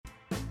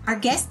Our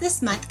guest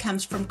this month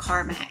comes from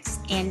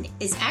CarMax and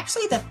is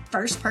actually the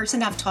first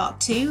person I've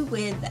talked to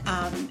within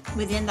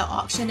the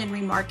auction and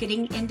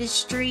remarketing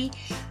industry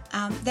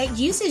that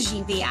uses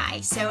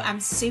UVeye. So I'm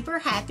super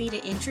happy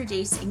to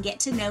introduce and get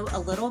to know a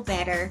little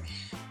better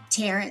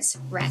Terence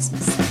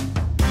Rasmussen.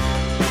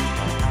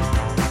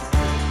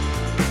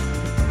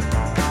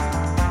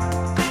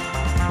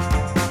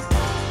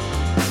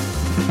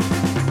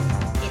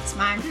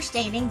 My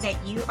understanding that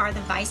you are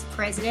the Vice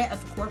President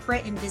of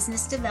Corporate and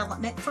Business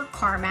Development for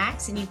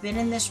CarMax, and you've been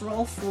in this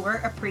role for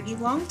a pretty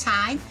long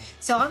time.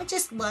 So I would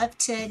just love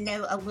to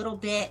know a little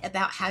bit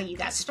about how you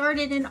got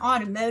started in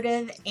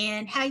automotive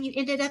and how you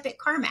ended up at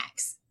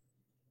CarMax.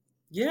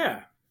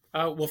 Yeah.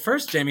 Well,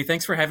 first, Jamie,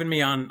 thanks for having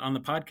me on the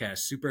podcast.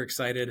 Super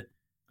excited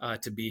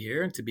to be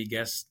here and to be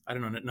guest, I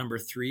don't know, at number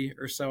 3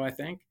 or so, I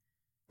think.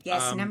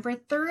 Yes, number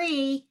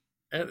 3.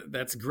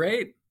 That's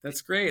great.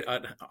 That's great.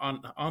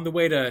 On the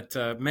way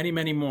to many,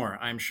 many more,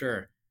 I'm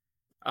sure.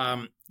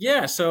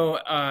 So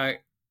I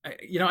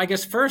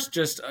guess first,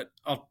 just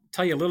I'll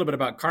tell you a little bit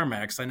about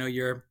CarMax. I know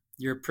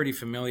you're pretty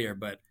familiar,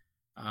 but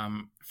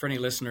for any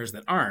listeners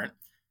that aren't,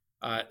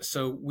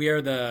 so we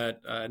are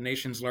the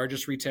nation's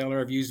largest retailer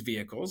of used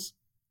vehicles.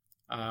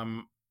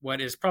 What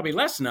is probably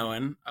less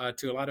known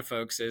to a lot of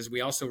folks is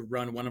we also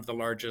run one of the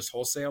largest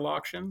wholesale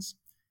auctions,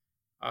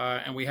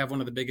 and we have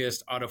one of the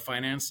biggest auto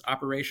finance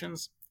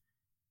operations.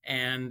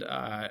 And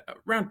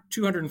around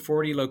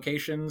 240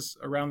 locations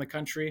around the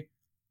country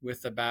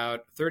with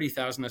about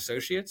 30,000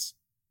 associates.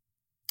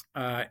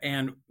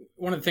 And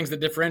one of the things that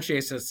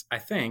differentiates us, I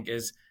think,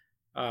 is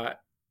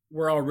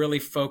we're all really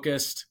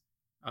focused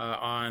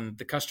on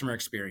the customer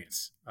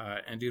experience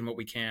and doing what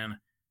we can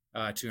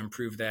to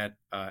improve that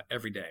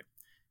every day.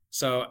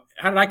 So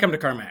how did I come to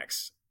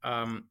CarMax?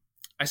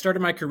 I started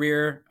my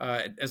career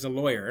as a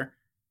lawyer,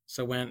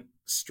 so went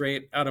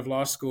straight out of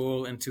law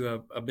school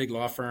into a big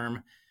law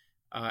firm.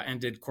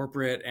 And did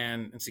corporate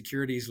and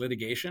securities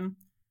litigation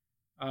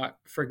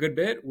for a good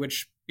bit,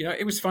 which,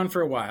 it was fun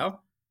for a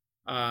while.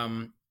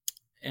 I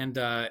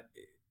don't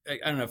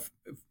know,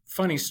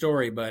 funny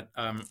story, but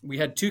we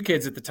had 2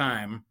 kids at the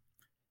time,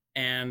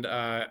 and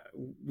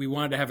we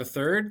wanted to have a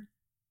third.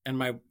 And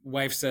my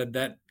wife said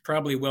that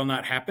probably will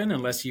not happen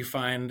unless you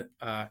find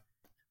a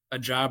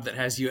job that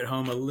has you at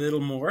home a little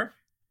more.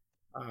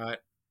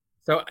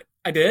 So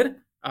I did.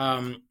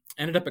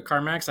 Ended up at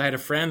CarMax. I had a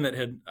friend that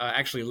had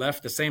actually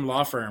left the same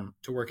law firm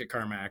to work at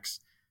CarMax.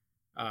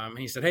 And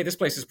he said, "Hey, this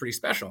place is pretty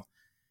special.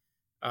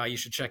 You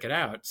should check it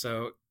out."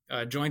 So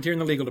joined here in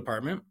the legal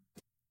department.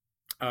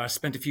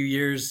 Spent a few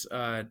years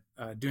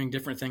doing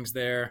different things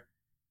there.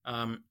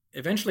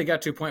 Eventually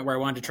got to a point where I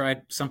wanted to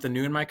try something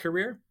new in my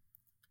career.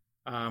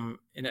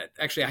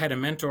 Actually, I had a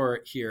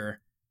mentor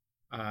here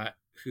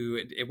who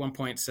at one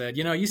point said,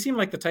 "You seem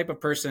like the type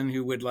of person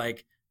who would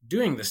like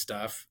doing the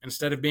stuff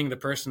instead of being the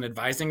person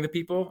advising the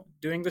people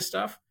doing the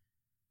stuff."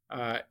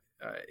 And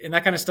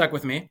that kind of stuck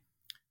with me.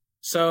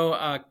 So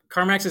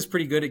CarMax is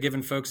pretty good at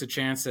giving folks a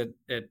chance at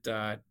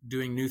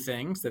doing new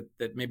things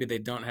that maybe they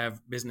don't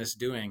have business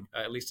doing,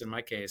 at least in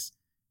my case.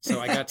 So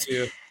I got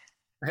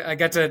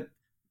to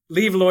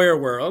leave lawyer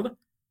world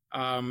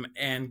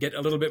and get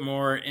a little bit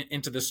more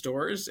into the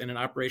stores in an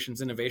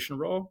operations innovation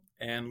role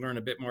and learn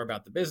a bit more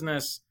about the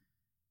business,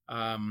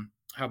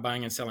 how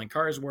buying and selling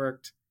cars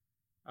worked.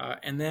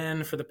 And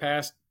then for the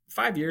past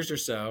 5 years or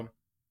so,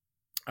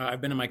 I've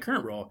been in my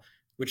current role,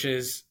 which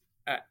is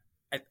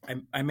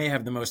I may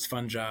have the most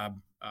fun job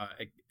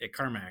at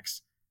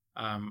CarMax.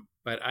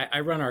 But I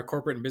run our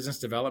corporate and business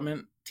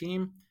development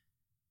team.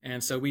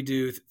 And so we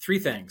do 3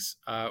 things.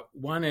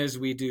 One is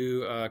we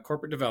do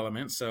corporate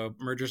development, so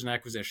mergers and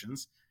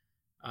acquisitions.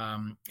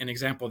 An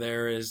example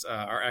there is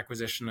our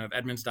acquisition of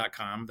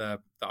Edmunds.com, the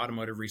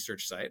automotive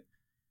research site.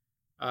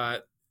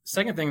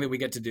 Second thing that we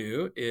get to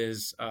do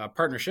is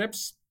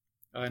partnerships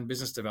and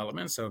business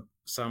development. So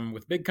some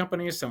with big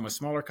companies, some with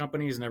smaller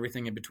companies, and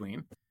everything in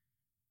between.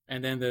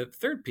 And then the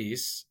third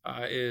piece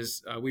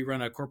is we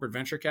run a corporate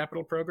venture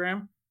capital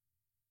program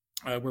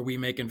where we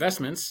make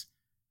investments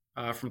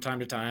from time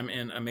to time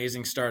in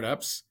amazing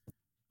startups,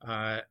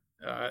 right,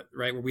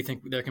 where we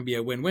think there can be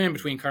a win-win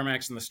between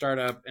CarMax and the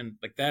startup. And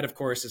like that, of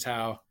course, is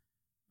how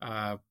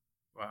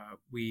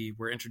we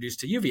were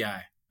introduced to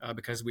UVeye.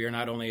 Because we are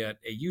not only a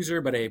user,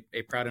 but a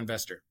proud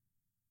investor.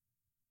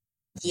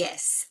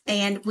 Yes,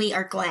 and we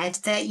are glad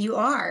that you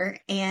are.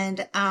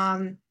 And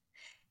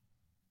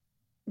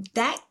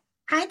that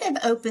kind of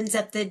opens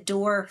up the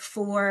door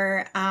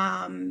for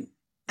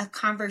a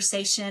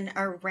conversation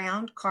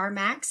around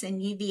CarMax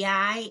and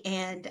UVeye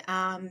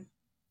and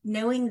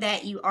knowing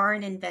that you are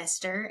an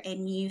investor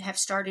and you have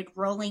started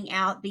rolling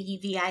out the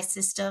UVeye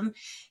system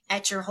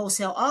at your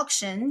wholesale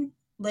auction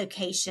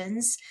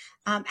locations.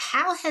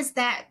 How has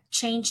that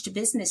changed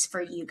business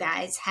for you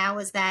guys? How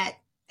has that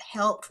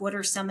helped? What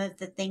are some of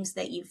the things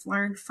that you've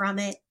learned from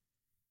it?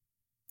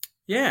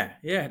 Yeah,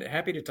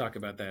 happy to talk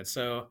about that.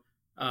 So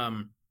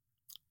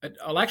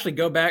I'll actually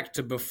go back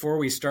to before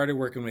we started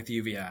working with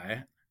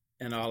UVeye,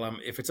 and I'll,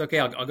 if it's okay,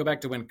 I'll go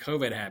back to when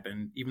COVID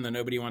happened, even though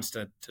nobody wants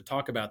to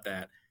talk about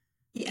that.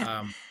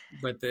 Yeah,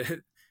 But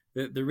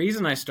the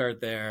reason I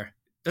start there,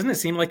 doesn't it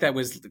seem like that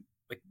was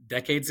like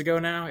decades ago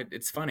now?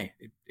 It's funny.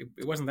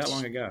 It wasn't that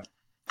long ago.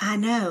 I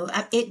know.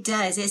 It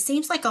does. It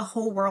seems like a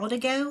whole world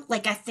ago.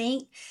 Like, I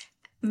think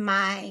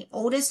my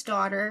oldest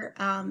daughter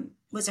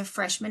was a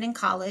freshman in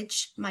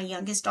college. My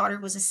youngest daughter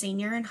was a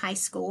senior in high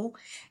school.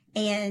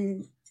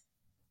 And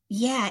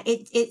yeah,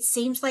 it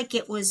seems like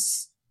it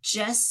was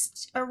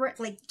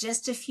like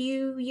just a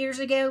few years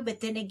ago, but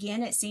then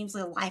again, it seems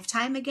a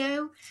lifetime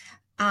ago.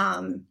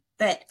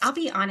 But I'll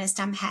be honest,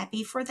 I'm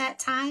happy for that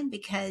time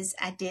because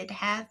I did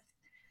have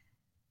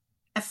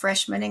a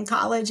freshman in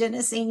college and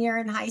a senior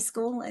in high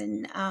school,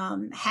 and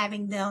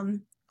having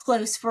them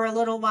close for a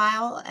little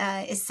while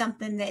is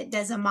something that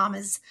does a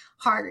mama's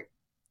heart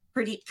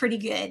pretty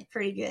good,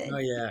 pretty Oh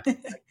good. yeah,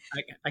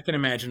 I can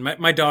imagine.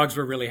 My dogs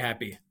were really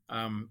happy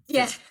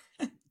Yeah.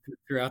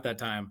 throughout that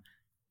time.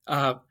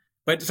 Uh,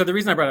 but so the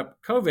reason I brought up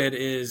COVID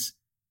is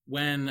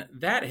when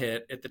that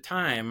hit at the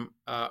time,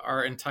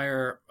 our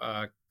entire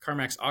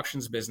CarMax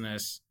auctions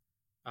business,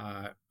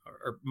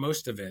 or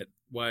most of it,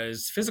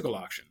 was physical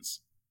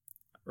auctions,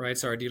 right?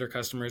 So our dealer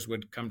customers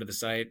would come to the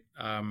site,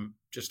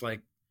 just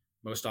like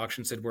most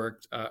auctions had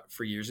worked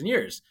for years and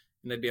years,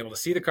 and they'd be able to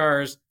see the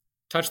cars,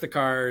 touch the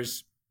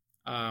cars,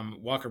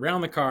 walk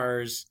around the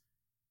cars,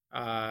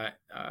 uh,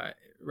 uh,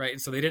 right?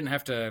 And so they didn't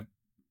have to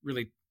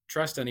really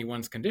trust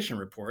anyone's condition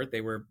report.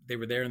 They were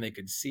there and they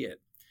could see it.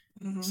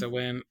 Hmm. So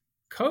when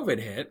COVID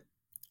hit,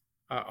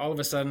 all of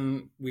a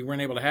sudden we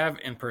weren't able to have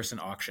in-person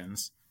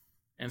auctions,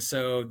 and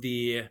so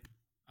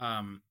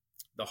um,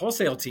 the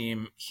wholesale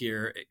team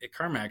here at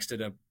CarMax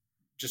did a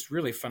just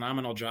really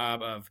phenomenal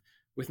job of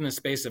within the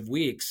space of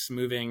weeks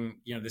moving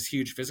this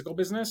huge physical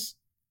business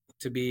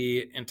to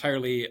be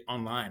entirely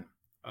online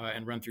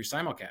and run through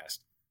simulcast.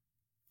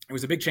 It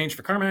was a big change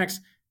for CarMax.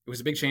 It was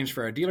a big change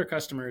for our dealer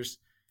customers.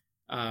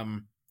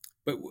 Um,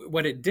 but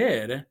what it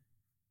did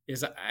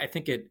is I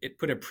think it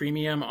put a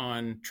premium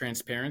on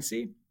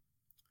transparency,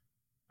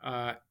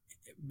 uh,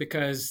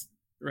 because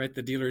right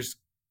the dealers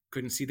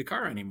couldn't see the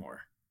car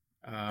anymore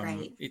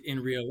Right. in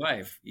real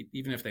life,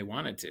 even if they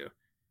wanted to.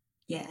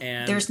 Yeah.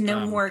 And There's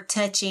no more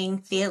touching,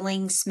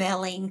 feeling,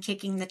 smelling,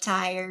 kicking the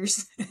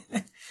tires.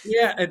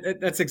 yeah,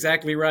 that's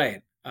exactly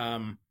right.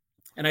 And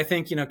I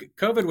think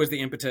COVID was the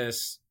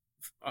impetus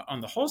on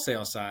the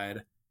wholesale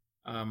side.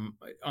 On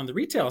the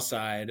retail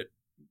side,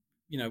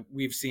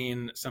 we've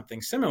seen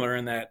something similar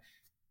in that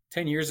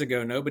 10 years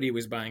ago, nobody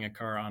was buying a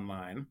car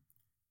online.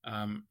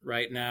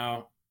 Right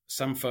now,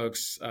 some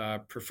folks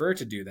prefer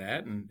to do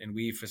that, and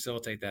we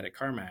facilitate that at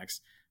CarMax.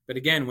 But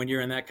again, when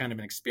you're in that kind of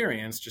an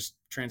experience, just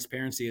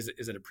transparency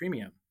is at a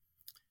premium.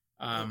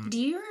 Um,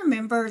 Do you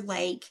remember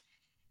like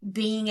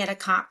being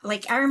at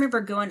like I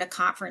remember going to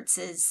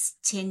conferences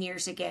 10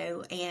 years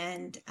ago,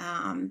 and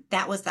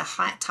that was the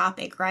hot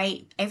topic,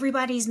 right?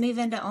 Everybody's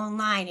moving to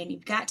online and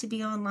you've got to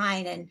be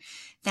online, and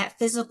that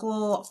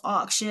physical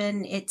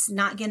auction, it's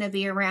not going to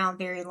be around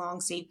very long.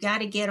 So you've got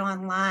to get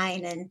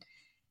online, and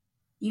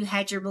you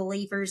had your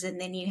believers and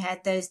then you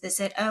had those that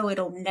said, oh,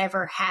 it'll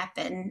never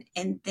happen.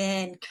 And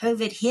then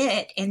COVID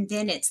hit, and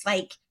then it's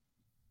like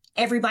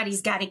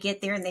everybody's got to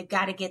get there and they've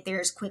got to get there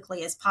as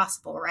quickly as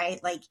possible,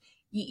 right? Like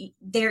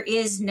there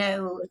is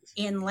no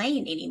in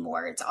lane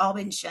anymore. It's all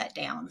been shut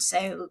down.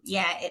 So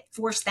yeah, it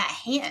forced that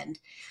hand,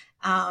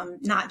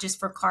 not just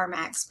for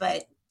CarMax,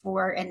 but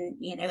for an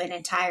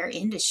entire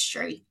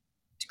industry.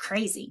 It's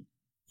crazy.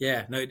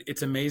 yeah, no,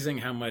 it's amazing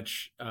how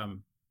much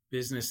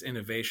business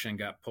innovation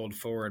got pulled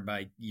forward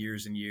by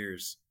years and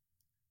years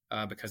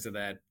because of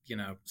that,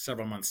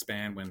 several month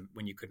span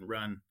when you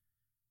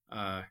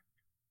uh,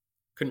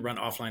 couldn't run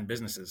offline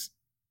businesses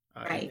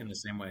Right. in the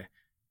same way.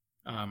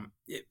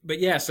 But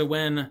yeah, so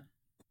when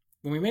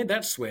we made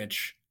that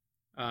switch,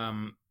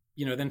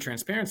 then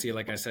transparency,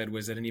 like I said,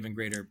 was at an even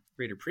greater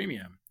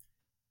premium,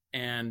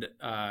 and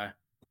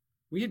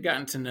we had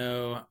gotten to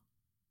know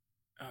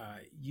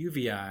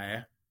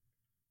UVeye.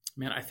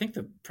 Man, I think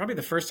probably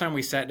the first time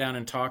we sat down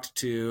and talked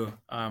to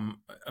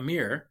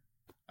Amir,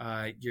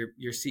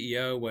 your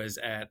CEO, was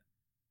at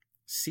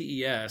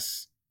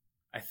CES.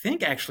 I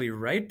think actually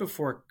right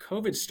before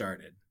COVID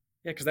started.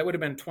 Yeah, because that would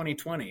have been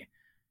 2020.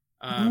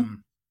 Mm-hmm.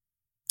 Um,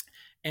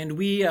 and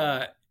we,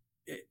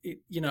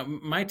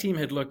 my team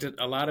had looked at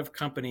a lot of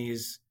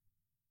companies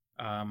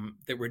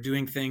that were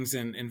doing things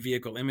in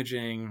vehicle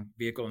imaging,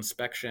 vehicle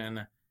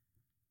inspection,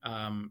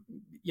 um,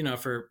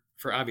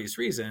 for obvious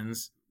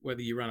reasons.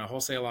 Whether you run a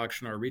wholesale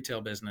auction or a retail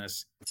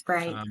business,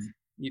 Right.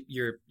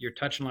 you're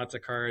touching lots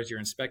of cars, you're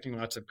inspecting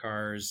lots of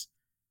cars,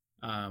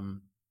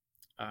 um,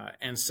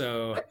 and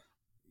so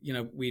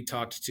we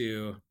talked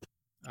to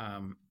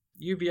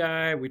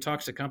UVeye, we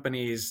talked to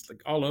companies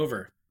like all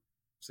over.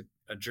 It's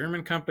a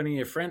German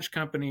company, a French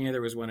company.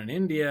 There was one in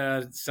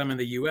India, some in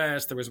the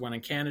U.S. There was one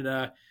in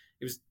Canada.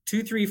 It was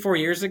 2, 3, 4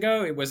 years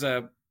ago. It was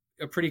a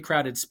pretty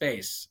crowded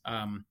space.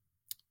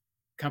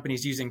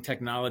 Companies using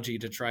technology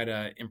to try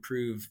to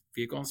improve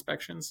vehicle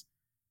inspections.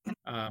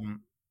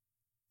 Um,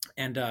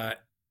 and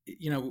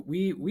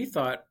we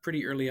thought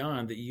pretty early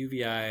on that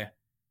UVeye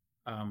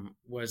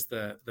was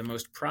the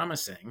most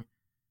promising.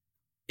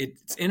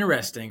 It's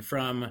interesting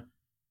from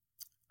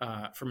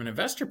an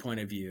investor point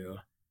of view.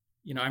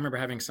 I remember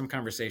having some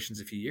conversations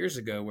a few years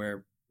ago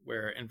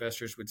where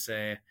investors would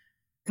say,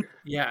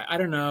 "Yeah, I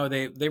don't know.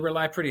 They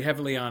rely pretty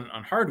heavily on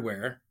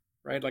hardware,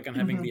 right? Like on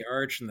having Hmm. the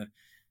arch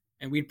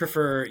and we'd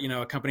prefer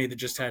a company that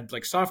just had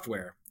like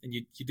software and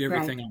you do Right.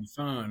 everything on the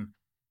phone."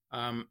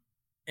 Um,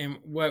 and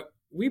what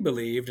we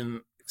believed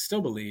and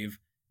still believe,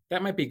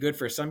 that might be good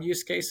for some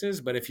use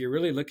cases, but if you're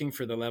really looking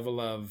for the level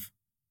of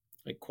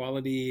like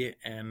quality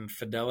and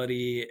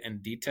fidelity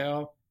and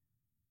detail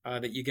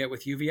that you get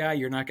with UVI,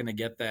 you're not going to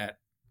get that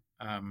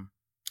um,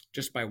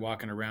 just by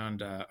walking around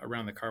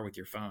the car with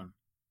your phone.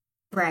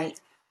 Right.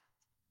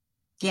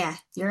 Yeah,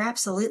 you're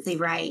absolutely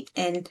right.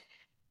 And,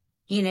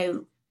 you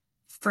know,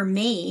 for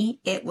me,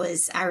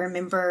 I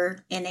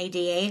remember in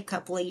ADA a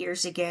couple of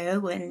years ago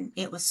when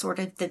it was sort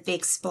of the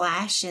big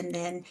splash. And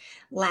then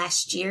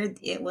last year,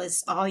 it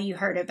was all you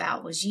heard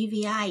about was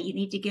UVI. You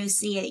need to go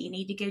see it. You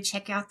need to go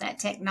check out that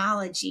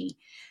technology.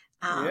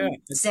 Yeah, it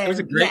was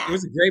a So great it yeah,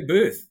 was a great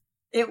booth.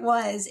 it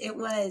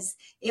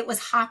was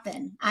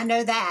hopping. I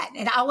know that.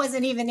 And I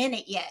wasn't even in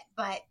it yet,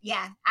 but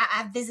yeah,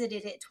 I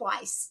visited it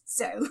twice.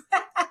 So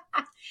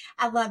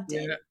I loved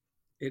it. Yeah,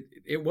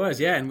 it was.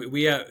 Yeah, and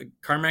we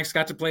CarMax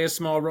got to play a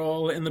small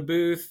role in the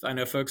booth. I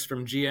know folks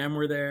from GM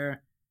were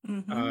there,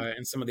 Hmm.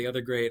 and some of the other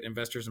great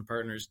investors and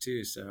partners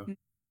too. So,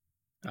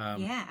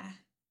 um, Yeah.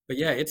 but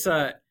yeah, it's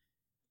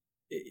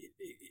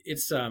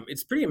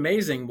pretty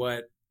amazing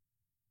what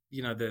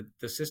the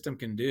system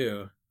can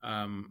do.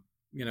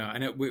 I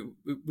know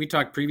we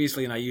talked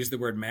previously, and I used the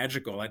word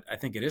magical. I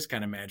think it is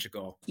kind of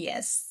magical,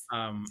 Yes.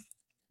 um,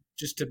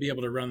 just to be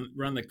able to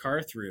run the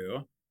car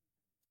through,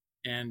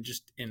 and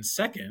just in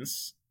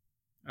seconds,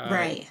 uh,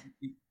 Right.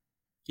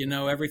 you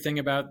know everything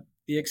about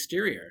the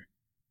exterior.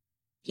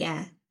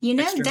 Yeah.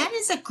 External. That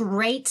is a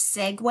great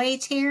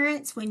segue,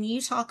 Terrence, when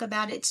you talk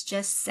about it's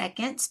just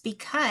seconds,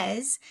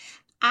 because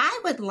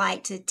I would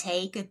like to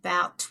take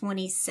about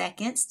 20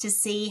 seconds to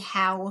see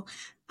how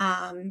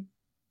um,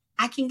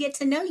 I can get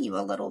to know you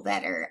a little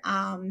better.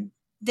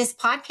 This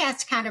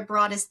podcast kind of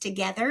brought us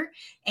together,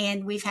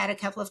 and we've had a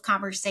couple of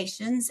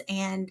conversations,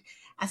 and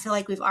I feel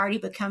like we've already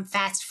become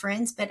fast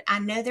friends, but I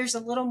know there's a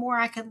little more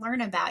I could learn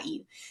about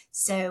you.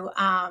 So,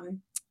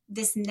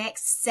 this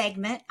next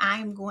segment,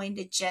 I'm going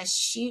to just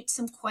shoot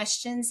some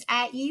questions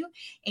at you,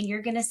 and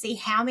you're going to see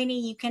how many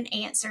you can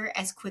answer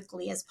as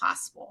quickly as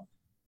possible.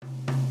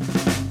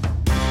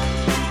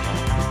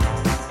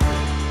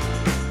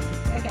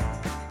 Okay.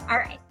 All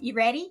right. You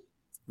ready?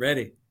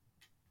 Ready.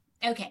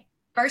 Okay.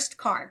 First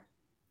car.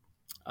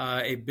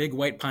 A big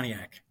white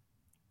Pontiac.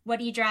 What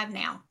do you drive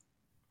now?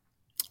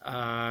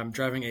 I'm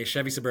driving a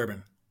Chevy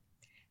Suburban.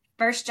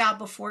 First job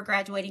before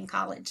graduating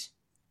college.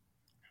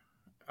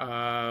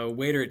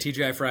 Waiter at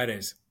TGI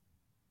Fridays.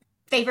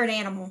 Favorite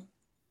animal.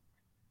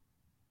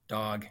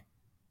 Dog.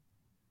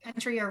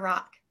 Country or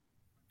rock.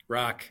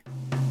 Rock.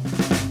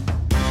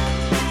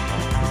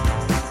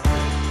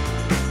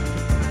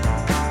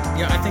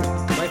 Yeah, I think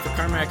life at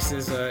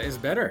CarMax is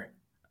better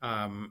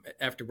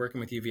after working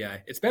with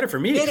UVI. It's better for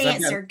me Good because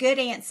I've got answer. Good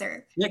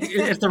answer. yeah,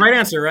 it's the right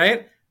answer,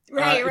 right?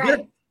 Right, It better,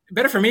 right.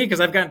 better for me because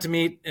I've gotten to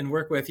meet and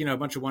work with a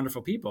bunch of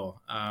wonderful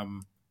people.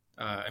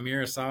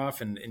 Amir Asaf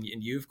and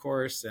you, of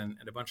course, and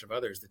a bunch of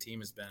others. The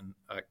team has been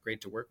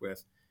great to work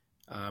with.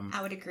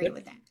 I would agree But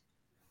with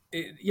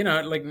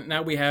that. like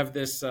now we have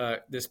this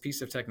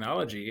piece of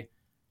technology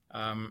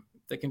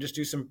that can just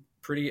do some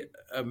pretty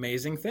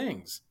amazing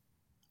things,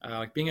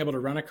 like being able to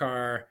run a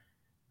car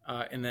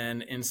and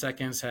then in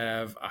seconds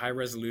have a high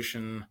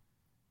resolution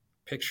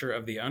picture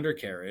of the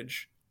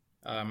undercarriage.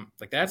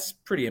 Like that's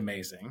pretty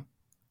amazing.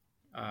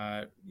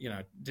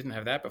 Didn't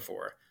have that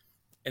before,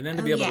 and then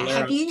to Oh be able to yeah. layer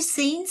Have on. you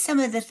seen some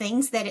of the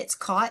things that it's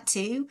caught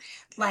too?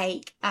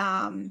 Like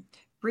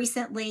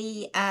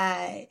recently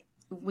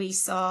we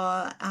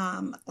saw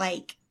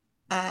like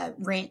a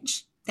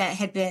wrench that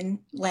had been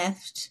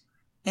left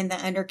in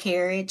the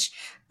undercarriage,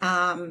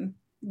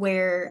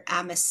 where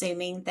I'm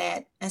assuming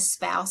that a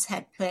spouse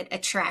had put a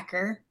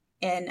tracker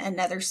in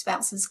another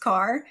spouse's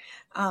car.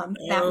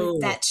 Oh,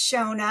 That's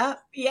shown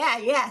up. Yeah,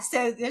 yeah.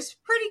 So there's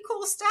pretty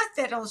cool stuff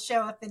that'll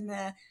show up in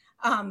that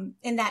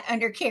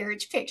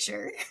undercarriage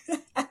picture.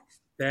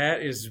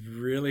 that is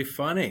really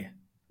funny.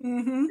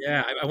 Hmm.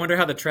 Yeah, I wonder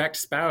how the tracked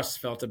spouse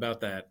felt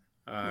about that.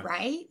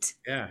 Right.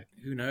 Yeah,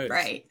 who knows?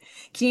 Right.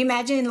 Can you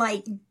imagine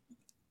like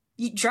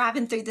you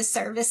driving through the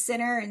service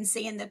center and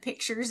seeing the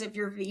pictures of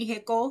your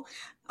vehicle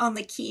on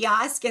the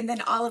kiosk, and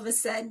then all of a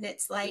sudden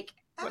it's like,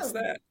 What's oh,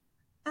 that?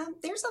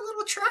 there's a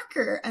little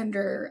tracker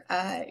under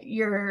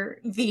your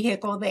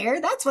vehicle there.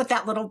 That's what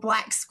that little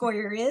black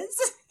square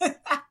is.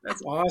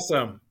 That's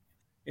awesome.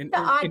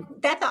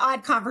 The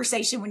odd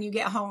conversation when you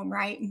get home,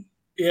 right?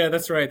 Yeah,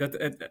 that's right.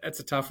 That's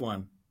a tough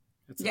one.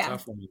 That's a Yeah.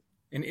 tough one.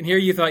 And here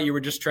you thought you were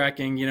just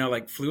tracking,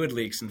 like fluid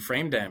leaks and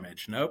frame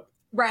damage. Nope.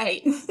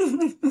 Right.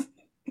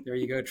 There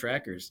you go,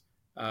 trackers.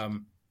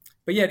 Um,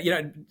 but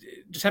yeah,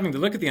 just having to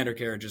look at the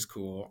undercarriage is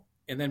cool,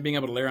 and then being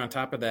able to layer on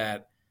top of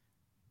that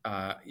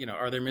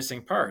Are there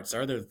missing parts?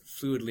 Are there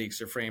fluid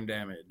leaks or frame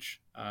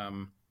damage?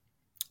 On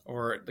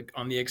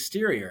the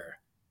exterior,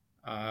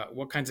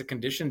 what kinds of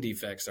condition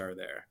defects are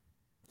there?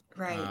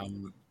 Right.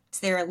 Um, Is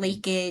there a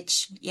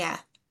leakage? Yeah.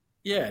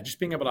 yeah, just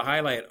being able to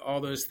highlight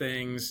all those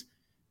things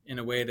in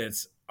a way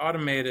that's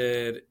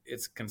automated,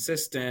 it's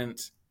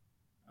consistent,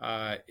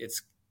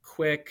 it's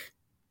quick,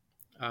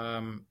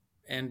 and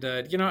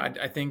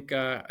I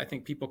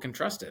think people can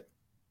trust it.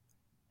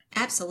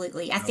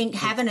 Absolutely. I You know, think good,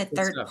 having a good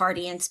third stuff.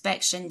 party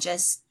inspection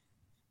just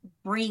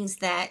brings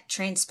that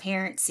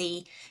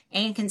transparency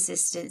and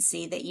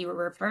consistency that you were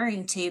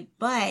referring to,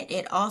 but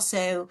it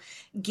also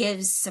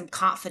gives some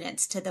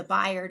confidence to the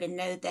buyer to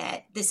know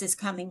that this is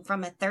coming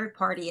from a third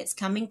party. It's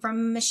coming from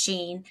a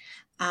machine.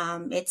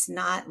 It's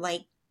not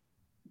like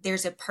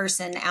there's a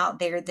person out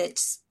there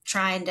that's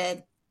trying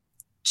to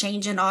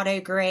change an auto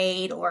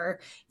grade or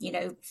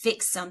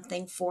fix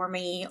something for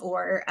me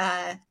or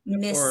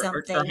miss Or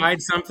something.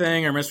 hide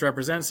something or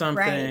misrepresent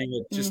something. Right.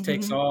 It just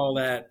takes Mm-hmm. all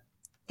that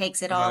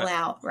Takes it uh, all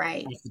out.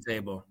 Right. off the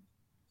table.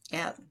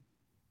 Yep.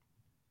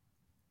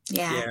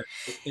 Yeah.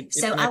 Yeah,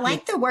 So and I I think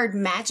like the word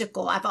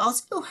magical. I've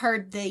also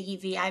heard the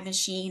UVI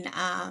machine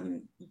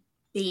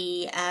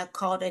be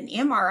called an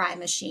MRI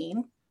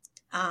machine,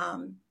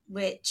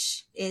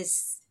 which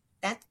is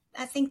that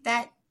I think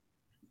that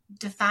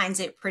defines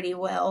it pretty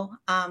well.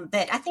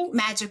 But I think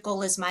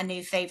magical is my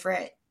new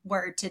favorite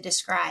word to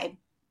describe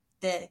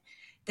the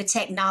the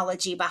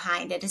technology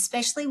behind it,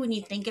 especially when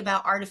you think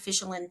about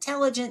artificial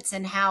intelligence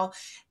and how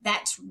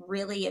that's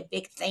really a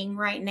big thing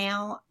right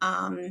now.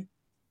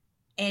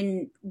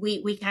 And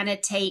we kind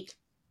of take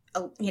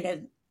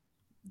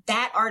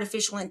that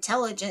artificial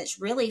intelligence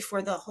really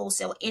for the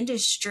wholesale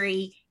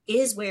industry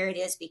is where it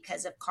is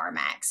because of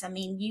CarMax. I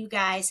mean, you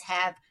guys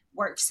have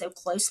worked so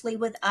closely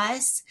with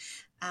us,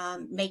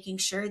 making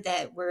sure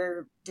that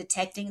we're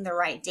detecting the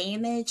right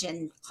damage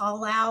and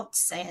call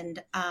outs.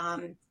 And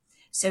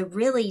so,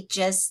 really,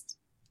 just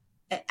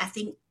I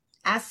think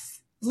I've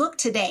looked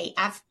today,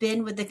 I've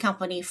been with the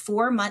company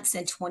 4 months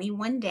and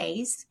 21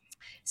 days.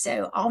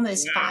 So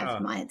almost five wow.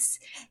 months.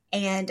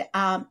 And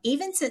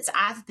even since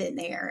I've been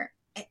there,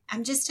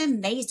 I'm just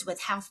amazed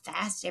with how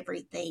fast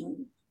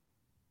everything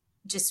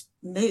just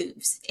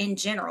moves in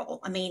general.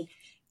 I mean,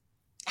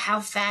 how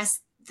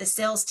fast the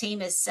sales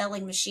team is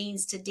selling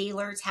machines to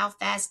dealers, how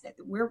fast that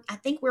I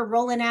think we're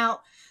rolling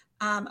out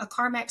a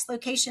CarMax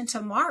location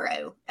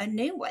tomorrow, a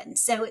new one.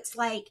 So it's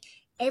like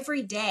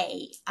every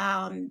day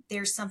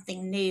there's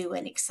something new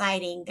and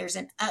exciting. There's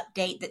an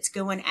update that's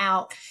going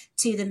out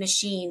to the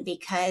machine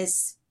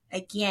because,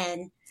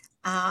 again,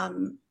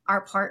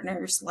 our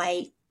partners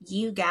like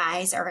you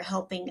guys are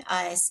helping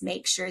us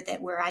make sure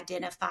that we're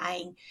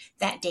identifying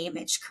that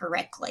damage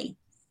correctly.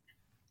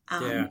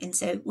 Yeah, And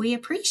so we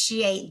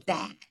appreciate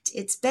that.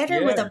 It's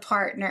better with yeah. a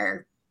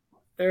partner.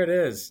 There it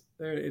is.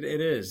 It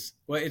is.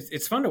 Well,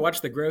 it's fun to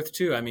watch the growth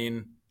too. I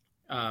mean,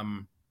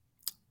 um,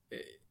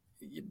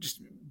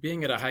 just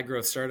being at a high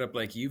growth startup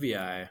like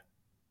UVI,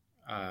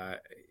 uh,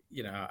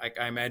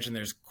 I imagine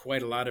there's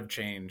quite a lot of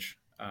change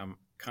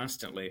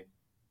constantly.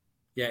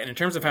 Yeah, and in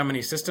terms of how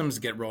many systems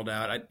get rolled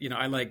out,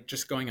 I like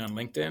just going on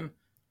LinkedIn,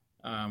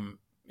 and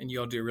you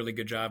all do a really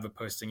good job of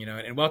posting,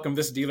 and welcome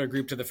this dealer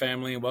group to the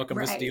family, and welcome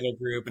this Right. dealer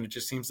group, and it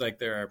just seems like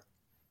there are,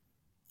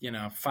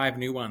 five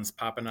new ones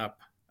popping up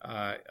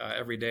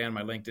every day on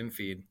my LinkedIn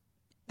feed.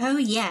 Oh,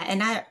 yeah.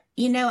 And I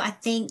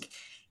think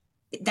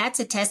that's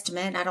a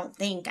testament. I don't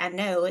think I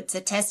know it's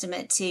a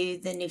testament to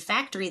the new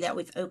factory that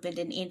we've opened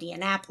in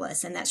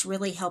Indianapolis. And that's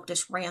really helped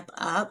us ramp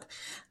up.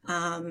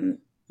 Um,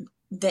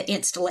 the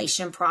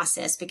installation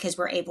process because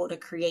we're able to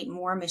create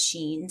more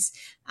machines.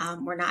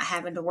 We're not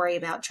having to worry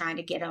about trying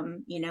to get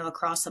them,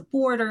 across a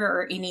border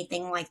or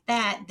anything like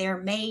that. Yep.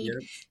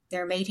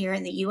 They're made here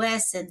in the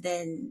U.S. and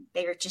then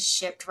they're just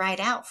shipped right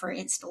out for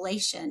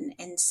installation.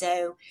 And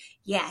so,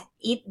 yeah,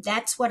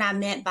 that's what I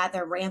meant by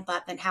the ramp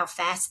up and how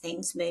fast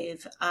things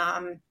move.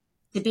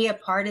 To be a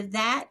part of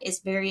that is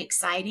very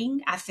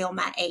exciting. I feel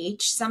my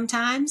age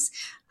sometimes.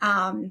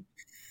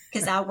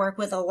 Because I work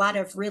with a lot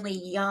of really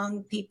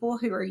young people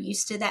who are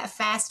used to that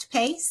fast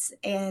pace.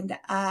 And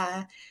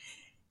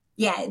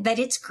yeah, but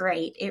it's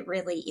great. It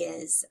really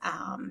is.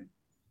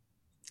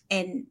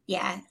 And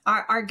yeah,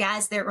 our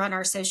guys that run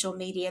our social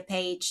media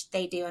page,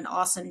 they do an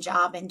awesome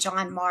job. And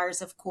John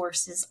Mars, of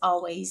course, is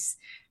always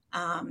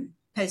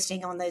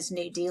posting on those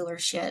new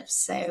dealerships.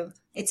 So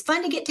it's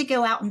fun to get to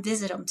go out and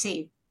visit them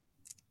too.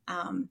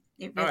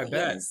 It Oh, I really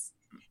bet. is.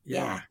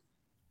 Yeah,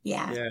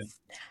 Yeah. Yeah. yeah.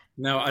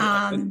 No,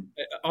 Um,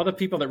 all the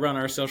people that run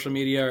our social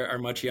media are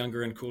much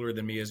younger and cooler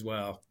than me as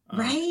well.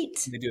 right.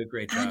 They do a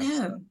great I job. So,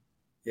 know.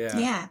 yeah,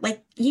 Yeah,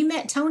 like you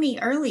met Tony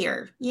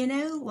earlier,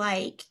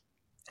 like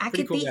I pretty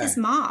could cool be his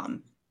guy.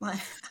 mom. Like,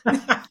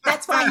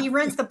 that's why he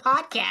runs the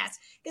podcast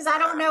because I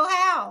don't know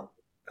how.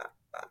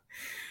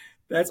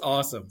 That's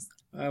awesome.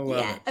 I love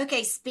Yeah. it.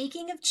 Okay.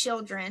 Speaking of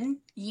children,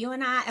 you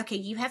and I, okay,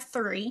 you have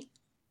three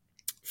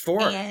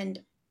Four.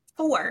 and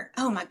four.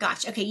 Oh my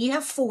gosh. Okay. You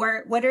have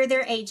four. What are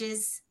their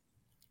ages?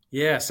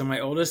 Yeah, so my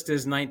oldest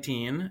is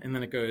 19, and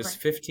then it goes Right.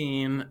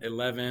 15,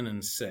 11,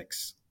 and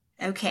 6.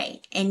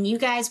 Okay. And you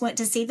guys went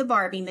to see the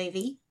Barbie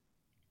movie.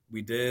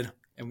 We did,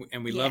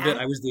 and we loved it.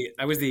 Yeah.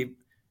 I was the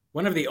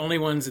one of the only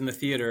ones in the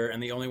theater,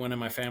 and the only one in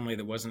my family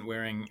that wasn't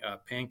wearing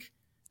pink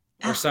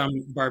or Oh, some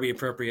Barbie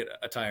appropriate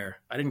attire.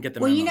 I didn't get the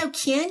well, memo.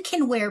 Ken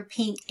can wear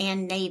pink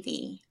and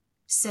navy.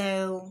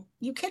 So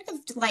you could have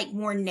like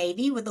worn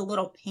navy with a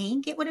little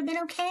pink. It would have been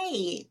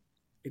okay.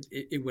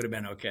 It would have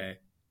been okay.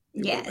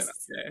 It would have been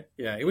Yes. okay.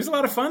 Yeah, it was a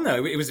lot of fun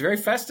though. It was very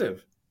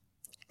festive.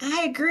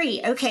 I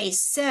agree. Okay,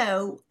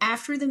 so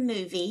after the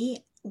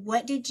movie,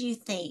 what did you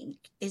think?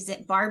 Is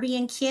it Barbie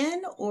and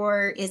Ken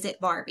or is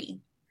it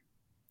Barbie?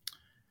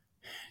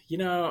 You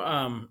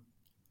know,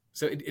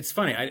 so it's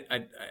funny.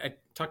 I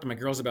talked to my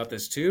girls about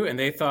this too, and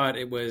they thought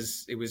it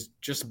was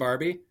just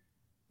Barbie,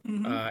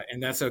 Hmm.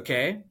 and that's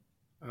okay.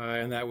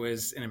 And that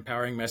was an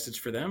empowering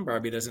message for them.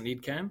 Barbie doesn't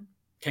need Ken.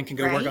 Ken can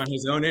go work on Right?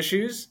 his own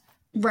issues,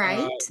 Right.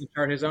 and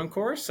chart his own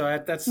course. So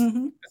Hmm. that's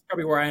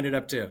probably where I ended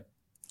up too.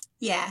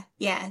 Yeah,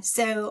 yeah.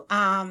 So,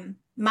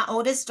 my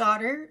oldest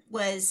daughter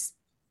was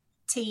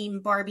team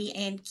Barbie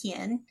and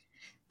Ken.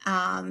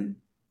 Um,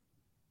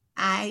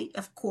 I,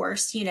 of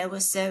course,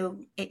 was so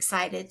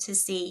excited to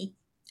see,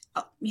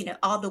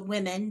 all the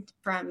women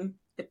from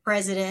the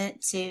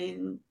president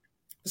to,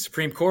 The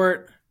Supreme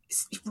Court.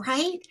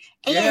 right?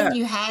 Yeah. And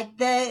you had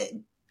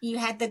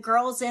the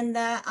girls in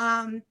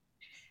the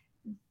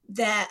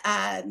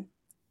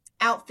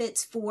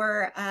outfits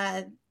for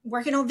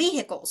working on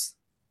vehicles,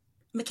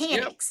 Yep.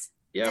 mechanics.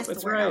 Yep. That's the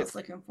That's word I right. was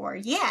looking for.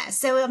 Yeah.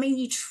 So I mean,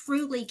 you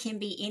truly can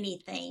be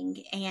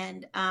anything,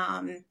 and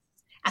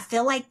I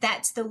feel like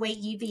that's the way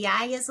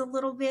UVI is a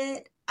little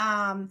bit.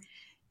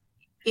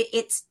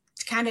 It's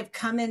kind of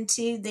come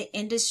into the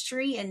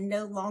industry, and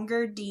no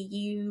longer do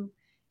you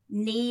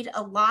need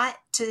a lot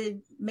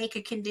to make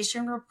a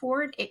condition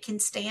report. It can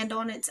stand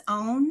on its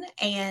own,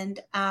 and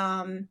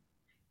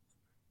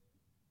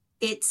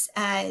it's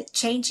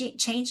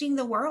changing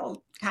the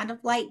world, kind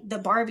of like the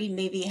Barbie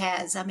movie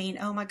has. I mean,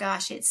 oh my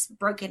gosh, it's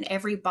broken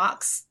every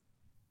box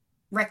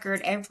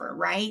record ever,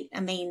 right?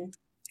 I mean,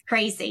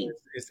 crazy,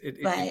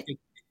 but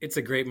It's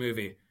a great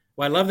movie.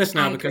 Well, I love this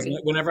now I because agree.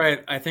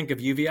 whenever I think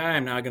of UVI,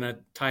 I'm now going to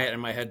tie it in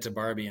my head to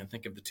Barbie and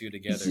think of the two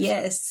together. So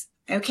Yes.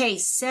 Okay,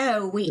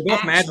 so we they're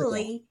both magical.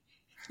 actually,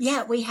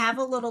 yeah, we have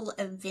a little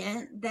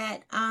event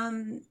that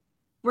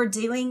we're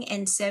doing,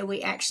 and so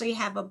we actually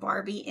have a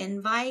Barbie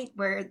invite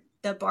where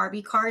the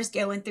Barbie car is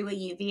going through a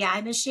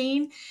UVI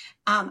machine.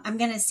 I'm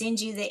going to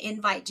send you the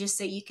invite just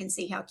so you can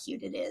see how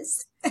cute it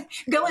is. I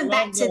Going love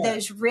back to that.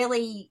 those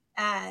really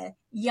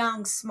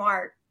young,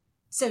 smart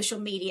social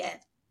media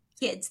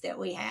kids that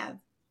we have,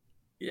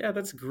 Yeah,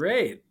 that's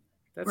great.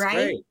 That's right?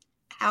 great.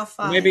 How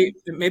Well, maybe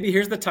fun. maybe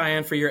here's the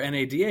tie-in for your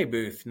NADA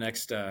booth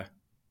next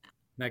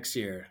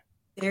year.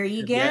 There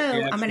you Have you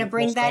go. have I'm going to some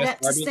bring that full-size up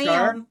to Barbie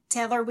car? Sam.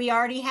 Tell her we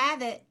already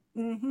have it. I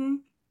like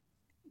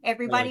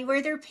Everybody it.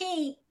 wear their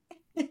pink.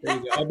 There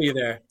you go. I'll be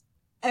there.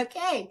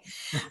 Okay.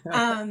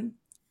 Um,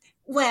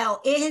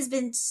 well, it has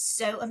been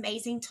so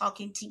amazing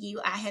talking to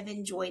you. I have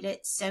enjoyed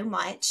it so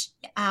much.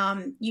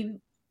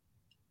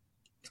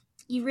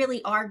 You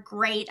really are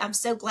great. I'm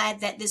so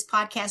glad that this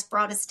podcast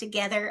brought us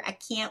together. I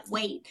can't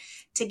wait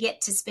to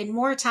get to spend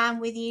more time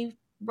with you,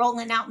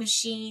 rolling out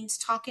machines,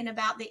 talking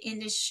about the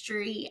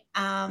industry.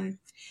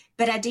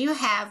 But I do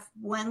have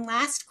one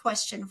last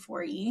question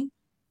for you.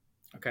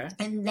 Okay.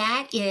 And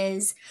that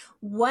is,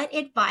 what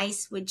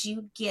advice would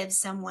you give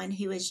someone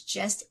who is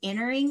just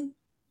entering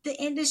the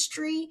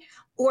industry,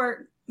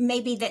 or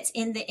maybe that's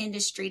in the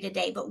industry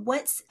today? But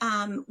what's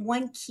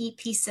one key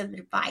piece of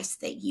advice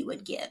that you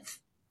would give?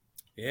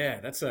 Yeah,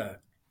 that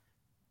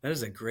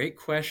is a great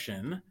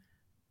question.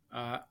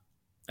 Uh,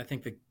 I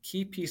think the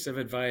key piece of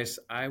advice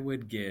I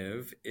would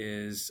give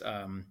is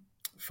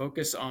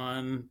focus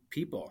on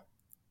people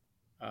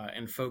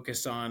and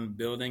focus on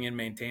building and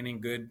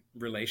maintaining good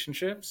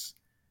relationships.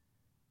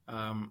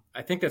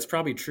 I think that's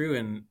probably true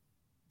in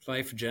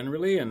life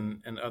generally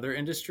and other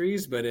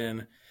industries, but I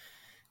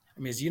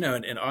mean, as you know,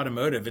 in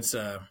automotive, it's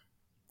a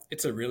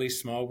really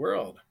small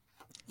world,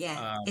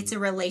 Yeah, it's um,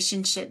 a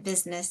relationship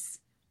business.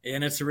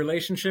 and it's a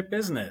relationship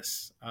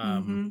business.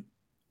 Mm-hmm.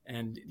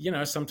 And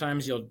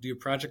sometimes you'll do a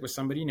project with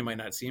somebody and you might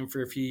not see them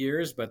for a few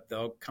years, but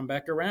they'll come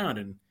back around,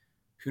 and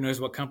who knows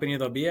what company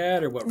they'll be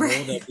at or what role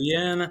they'll Right. be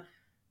in.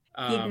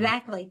 Um,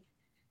 Exactly.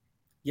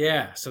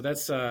 yeah, so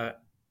that's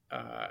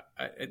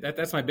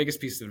my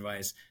biggest piece of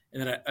advice.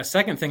 And then a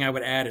second thing I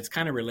would add, it's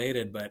kind of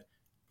related, but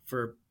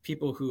for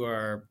people who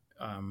are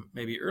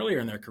maybe earlier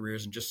in their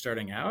careers and just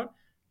starting out,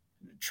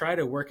 try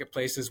to work at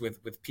places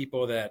with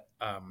people that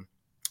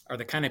are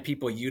the kind of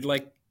people you'd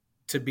like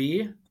to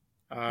be,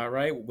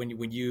 right? When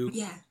you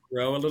Yeah.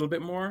 grow a little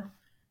bit more.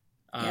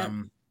 Yep.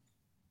 Um,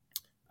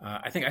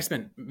 I think I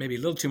spent maybe a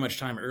little too much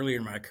time earlier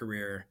in my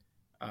career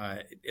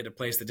at a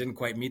place that didn't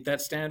quite meet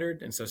that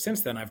standard, and so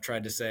since then I've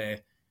tried to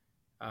say,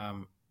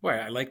 boy,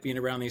 I like being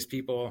around these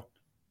people,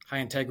 high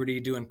integrity,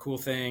 doing cool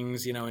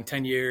things. In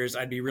 10 years,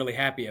 I'd be really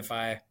happy if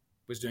I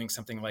was doing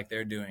something like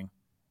they're doing,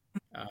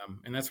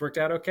 and that's worked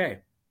out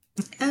okay.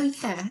 Oh,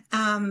 yeah.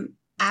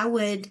 I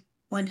would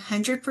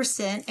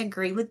 100%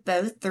 agree with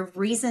both. The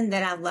reason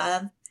that I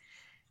love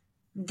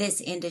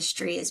this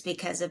industry is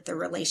because of the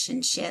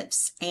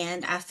relationships.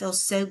 And I feel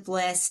so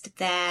blessed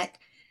that,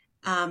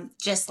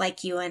 just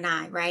like you and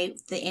I, right?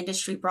 The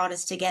industry brought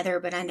us together,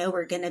 but I know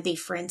we're going to be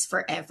friends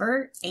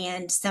forever.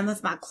 And some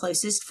of my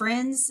closest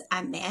friends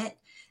I met,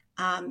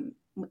 um,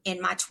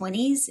 in my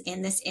 20s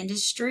in this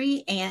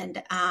industry,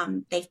 and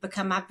they've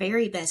become my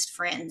very best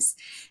friends.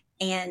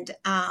 And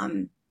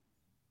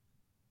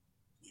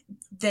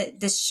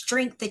the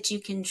strength that you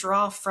can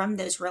draw from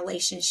those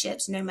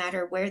relationships, no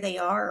matter where they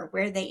are or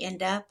where they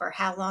end up or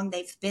how long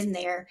they've been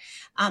there,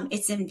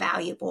 it's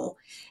invaluable.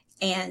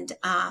 And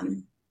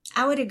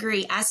I would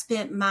agree. I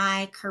spent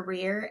my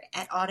career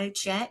at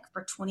AutoCheck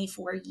for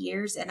 24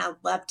 years and I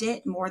loved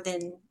it more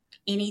than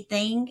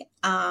anything.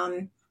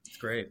 It's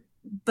great.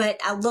 But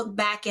I look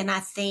back and I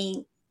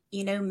think,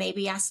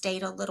 maybe I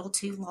stayed a little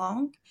too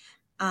long.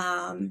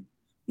 Um,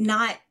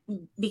 Not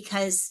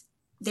because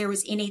there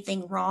was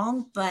anything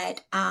wrong,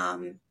 but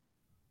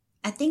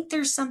I think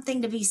there's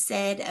something to be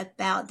said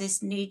about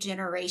this new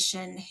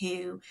generation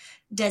who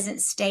doesn't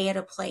stay at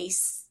a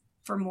place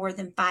for more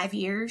than 5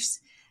 years.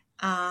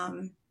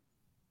 Um,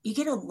 you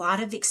get a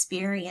lot of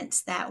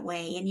experience that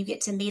way, and you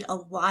get to meet a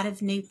lot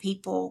of new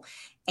people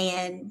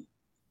and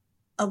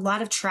a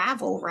lot of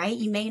travel, right?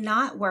 You may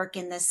not work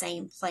in the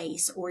same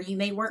place, or you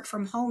may work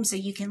from home so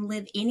you can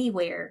live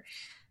anywhere.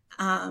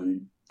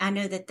 I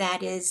know that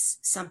that is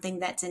something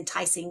that's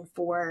enticing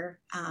for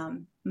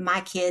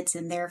my kids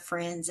and their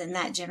friends and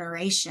that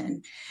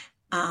generation.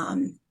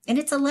 And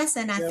it's a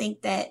lesson I Yep.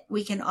 think that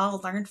we can all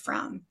learn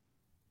from.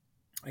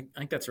 I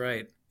think that's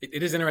right.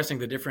 It is interesting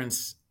the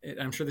difference.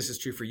 I'm sure this is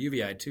true for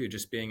UVI too.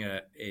 Just being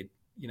a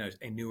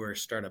a newer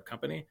startup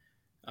company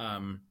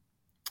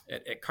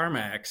at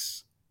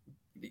CarMax,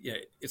 yeah,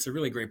 it's a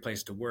really great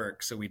place to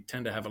work. So we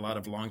tend to have a lot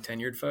of long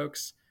tenured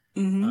folks.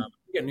 Mm-hmm.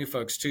 We get new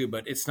folks too,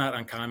 but it's not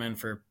uncommon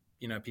for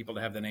people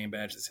to have the name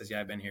badge that says,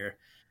 "Yeah, I've been here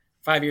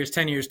 5 years,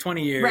 10 years,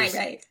 20 years." Right,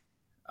 right.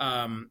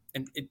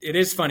 And it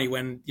is funny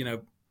when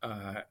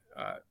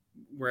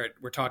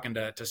we're talking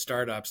to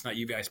startups, not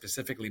UVI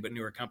specifically, but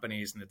newer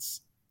companies, and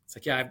it's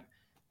like, yeah,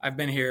 I've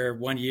been here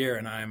 1 year,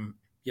 and I'm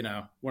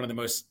one of the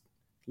most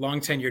long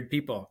tenured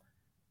people.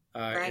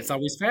 It's Right.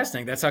 always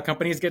fascinating. That's how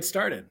companies get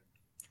started.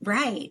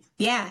 Right.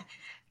 Yeah.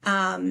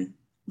 Um,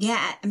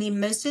 yeah. I mean,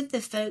 most of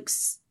the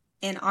folks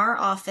in our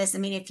office, I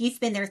mean, if you've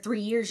been there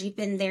 3 years, you've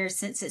been there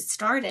since it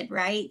started,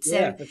 right?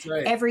 Yeah, So that's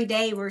right. every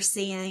day we're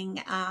seeing,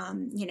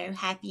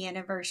 happy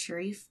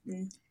anniversary.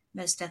 And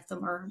most of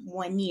them are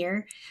 1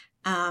 year.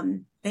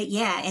 But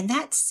yeah, and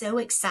that's so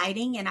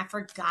exciting. And I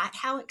forgot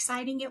how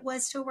exciting it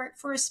was to work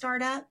for a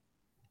startup.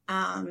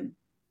 Um,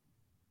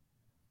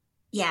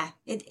 yeah,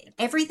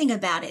 everything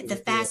about it, the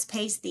Really cool. fast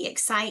pace, the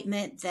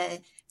excitement,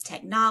 the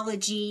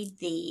technology,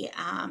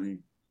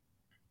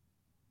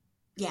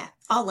 yeah,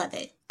 all of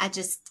it.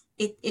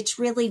 It's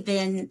really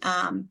been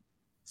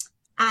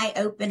eye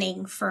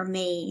opening for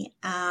me,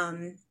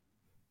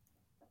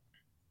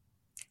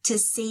 to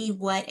see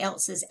what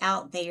else is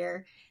out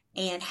there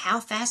and how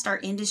fast our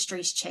industry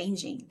is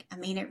changing. I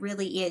mean, it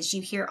really is.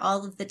 You hear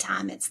all of the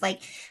time. It's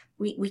like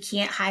we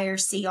can't hire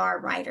CR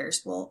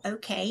writers. Well,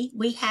 okay,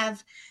 we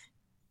have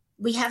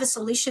a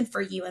solution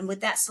for you. And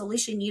with that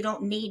solution, you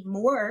don't need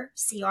more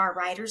CR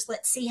writers.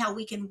 Let's see how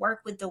we can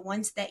work with the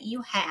ones that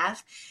you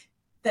have,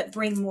 but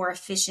bring more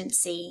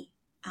efficiency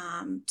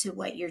to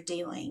what you're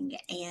doing.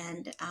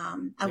 And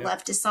I Yep.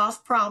 love to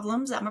solve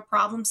problems. I'm a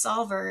problem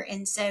solver.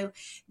 And so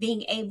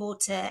being able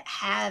to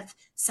have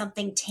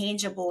something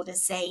tangible to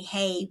say,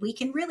 hey, we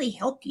can really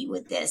help you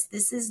with this.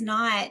 This is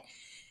not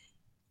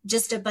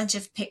just a bunch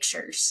of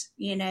pictures.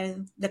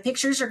 The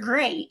pictures are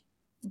great,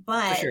 For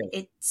but sure.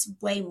 it's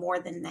way more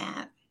than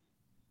that.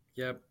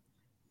 Yep.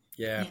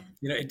 Yeah.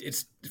 Yeah.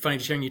 It's funny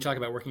hearing you talk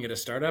about working at a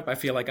startup. I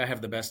feel like I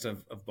have the best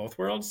of both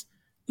worlds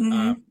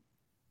Mm-hmm.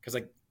 because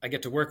I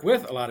get to work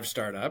with a lot of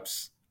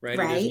startups, right?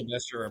 Either as an Right.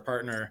 investor or a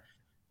partner.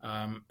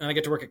 And I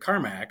get to work at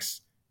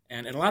CarMax.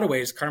 And in a lot of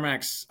ways,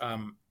 CarMax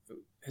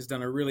has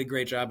done a really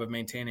great job of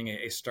maintaining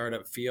a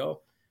startup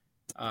feel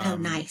Oh,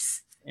 um,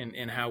 nice.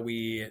 in how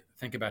we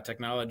think about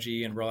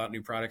technology and roll out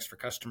new products for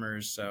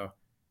customers. So,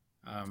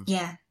 um,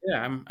 Yeah.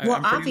 yeah, Well,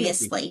 I'm pretty lucky.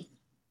 obviously,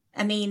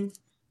 I mean,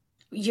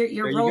 you're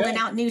There you rolling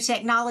go. out new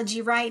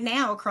technology right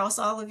now across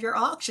all of your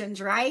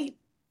auctions, right?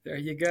 There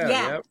you go.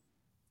 Yeah. Yep.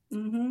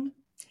 Mm-hmm.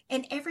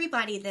 And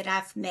everybody that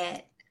I've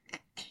met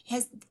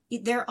has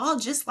they're all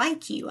just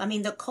like you. I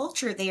mean, the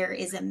culture there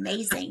is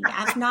amazing.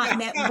 I've not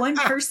met one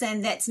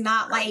person that's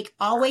not like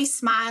always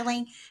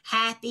smiling,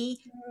 happy,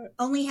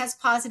 only has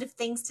positive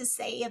things to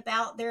say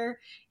about their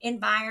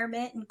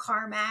environment and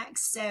CarMax.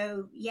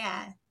 So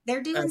yeah,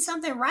 they're doing That's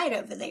something right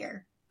over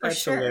there for That's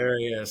sure.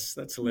 hilarious.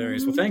 That's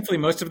hilarious. Well, Mm-hmm. thankfully,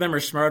 most of them are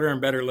smarter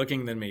and better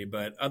looking than me,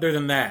 but other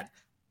than that,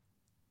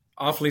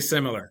 awfully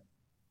similar.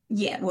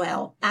 Yeah,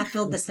 well, I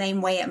feel the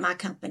same way at my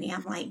company.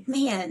 I'm like,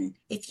 man,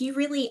 if you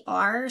really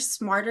are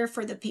smarter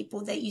for the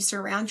people that you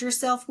surround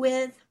yourself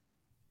with,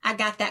 I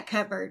got that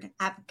covered.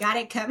 I've got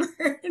it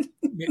covered.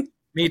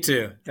 Me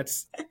too.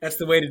 That's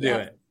the way to do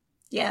Yep. it.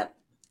 Yep.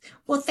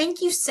 Well,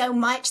 thank you so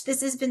much.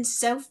 This has been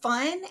so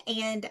fun,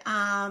 and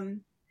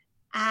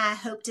I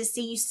hope to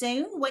see you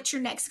soon. What's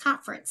your next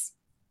conference?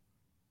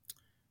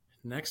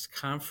 Next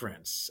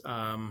conference.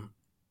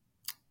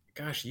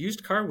 Gosh,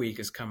 Used Car Week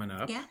is coming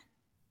up Yeah.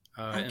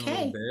 in a little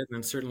Okay. bit, and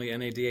then certainly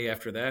NADA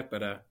after that.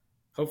 But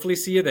hopefully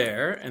see you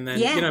there. And then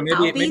Yeah, I'll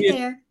maybe be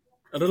there.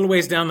 a little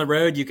ways down the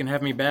road, you can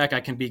have me back.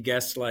 I can be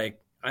guest like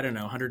I don't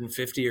know,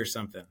 150 or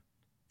something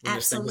when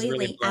this thing has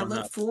really Absolutely. I blown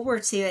look up.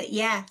 forward to it.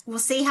 Yeah. We'll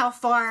see how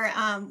far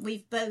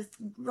we've both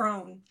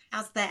grown.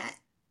 How's that?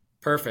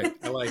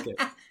 Perfect. I like it.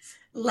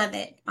 Love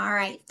it. All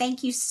right.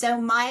 Thank you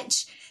so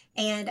much.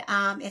 And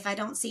if I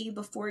don't see you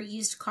before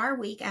Used Car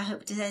Week, I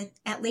hope to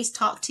at least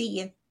talk to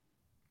you.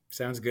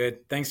 Sounds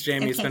good. Thanks,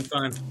 Jamie. It's Okay. been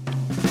fun.